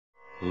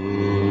చాలామంది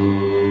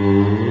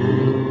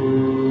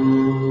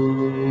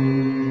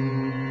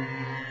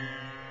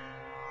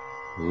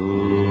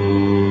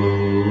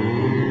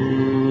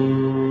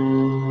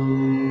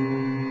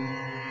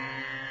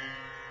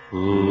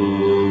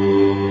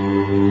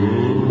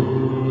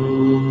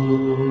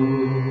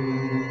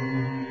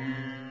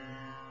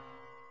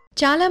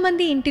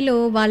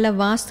ఇంటిలో వాళ్ళ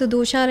వాస్తు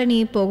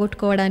దోషాలని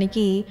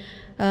పోగొట్టుకోవడానికి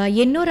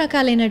ఎన్నో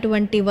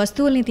రకాలైనటువంటి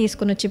వస్తువుల్ని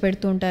తీసుకుని వచ్చి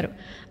పెడుతూ ఉంటారు.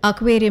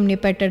 అక్వేరియంని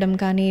పెట్టడం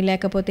కానీ,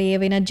 లేకపోతే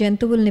ఏవైనా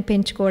జంతువుల్ని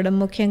పెంచుకోవడం,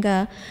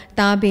 ముఖ్యంగా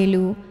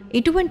తాబేలు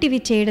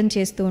ఇటువంటివి చేయడం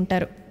చేస్తూ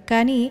ఉంటారు.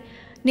 కానీ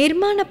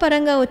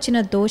నిర్మాణపరంగా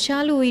వచ్చిన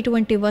దోషాలు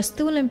ఇటువంటి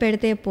వస్తువులను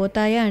పెడితే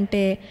పోతాయా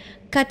అంటే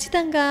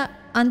ఖచ్చితంగా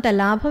అంత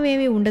లాభం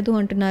ఏమీ ఉండదు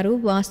అంటున్నారు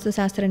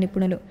వాస్తుశాస్త్ర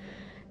నిపుణులు.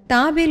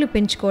 తాబేలు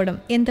పెంచుకోవడం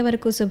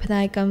ఎంతవరకు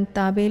శుభదాయకం?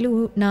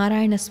 తాబేలు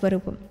నారాయణ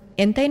స్వరూపం.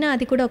 ఎంతైనా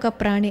అది కూడా ఒక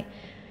ప్రాణి.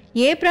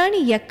 ఏ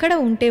ప్రాణి ఎక్కడ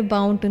ఉంటే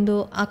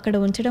బాగుంటుందో అక్కడ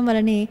ఉంచడం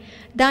వల్లనే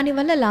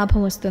దానివల్ల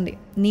లాభం వస్తుంది.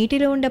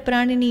 నీటిలో ఉండే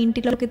ప్రాణిని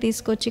ఇంటిలోకి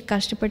తీసుకొచ్చి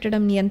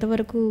కష్టపెట్టడం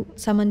ఎంతవరకు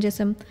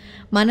సమంజసం?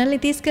 మనల్ని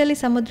తీసుకెళ్ళి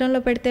సముద్రంలో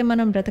పెడితే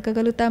మనం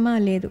బ్రతకగలుగుతామా?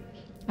 లేదు.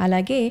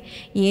 అలాగే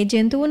ఏ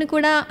జంతువుని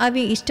కూడా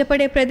అవి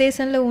ఇష్టపడే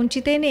ప్రదేశంలో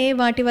ఉంచితేనే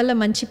వాటి వల్ల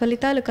మంచి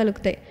ఫలితాలు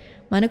కలుగుతాయి.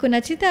 మనకు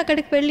నచ్చితే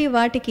అక్కడికి వెళ్ళి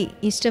వాటికి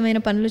ఇష్టమైన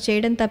పనులు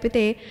చేయడం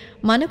తప్పితే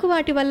మనకు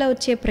వాటి వల్ల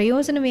వచ్చే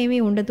ప్రయోజనం ఏమీ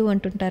ఉండదు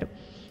అంటుంటారు.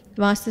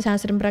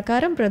 వాస్తుశాస్త్రం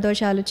ప్రకారం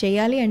ప్రదోషాలు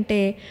చేయాలి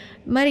అంటే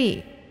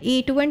మరి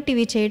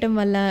ఇటువంటివి చేయడం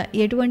వల్ల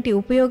ఎటువంటి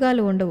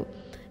ఉపయోగాలు ఉండవు.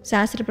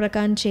 శాస్త్ర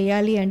ప్రకారం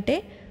చేయాలి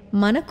అంటే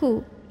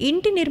మనకు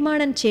ఇంటి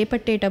నిర్మాణం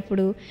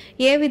చేపట్టేటప్పుడు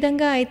ఏ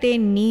విధంగా అయితే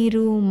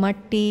నీరు,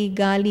 మట్టి,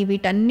 గాలి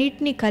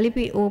వీటన్నిటిని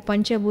కలిపి ఓ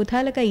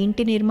పంచభూతాలుగా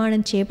ఇంటి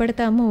నిర్మాణం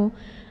చేపడతామో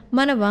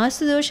మన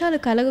వాస్తు దోషాలు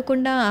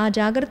కలగకుండా ఆ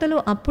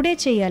జాగ్రత్తలు అప్పుడే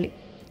చేయాలి.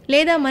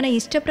 లేదా మన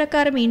ఇష్ట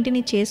ప్రకారం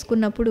ఇంటిని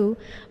చేసుకున్నప్పుడు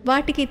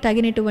వాటికి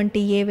తగినటువంటి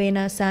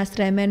ఏవైనా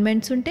శాస్త్ర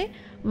అమెండ్మెంట్స్ ఉంటే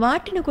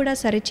వాటిని కూడా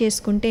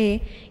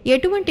సరిచేసుకుంటే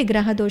ఎటువంటి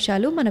గ్రహ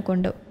దోషాలు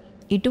మనకుండవు.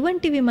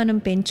 ఇటువంటివి మనం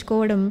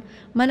పెంచుకోవడం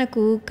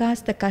మనకు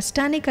కాస్త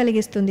కష్టాన్ని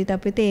కలిగిస్తుంది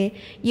తప్పితే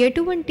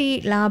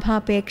ఎటువంటి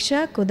లాభాపేక్ష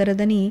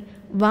కుదరదని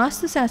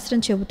వాస్తుశాస్త్రం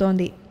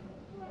చెబుతోంది.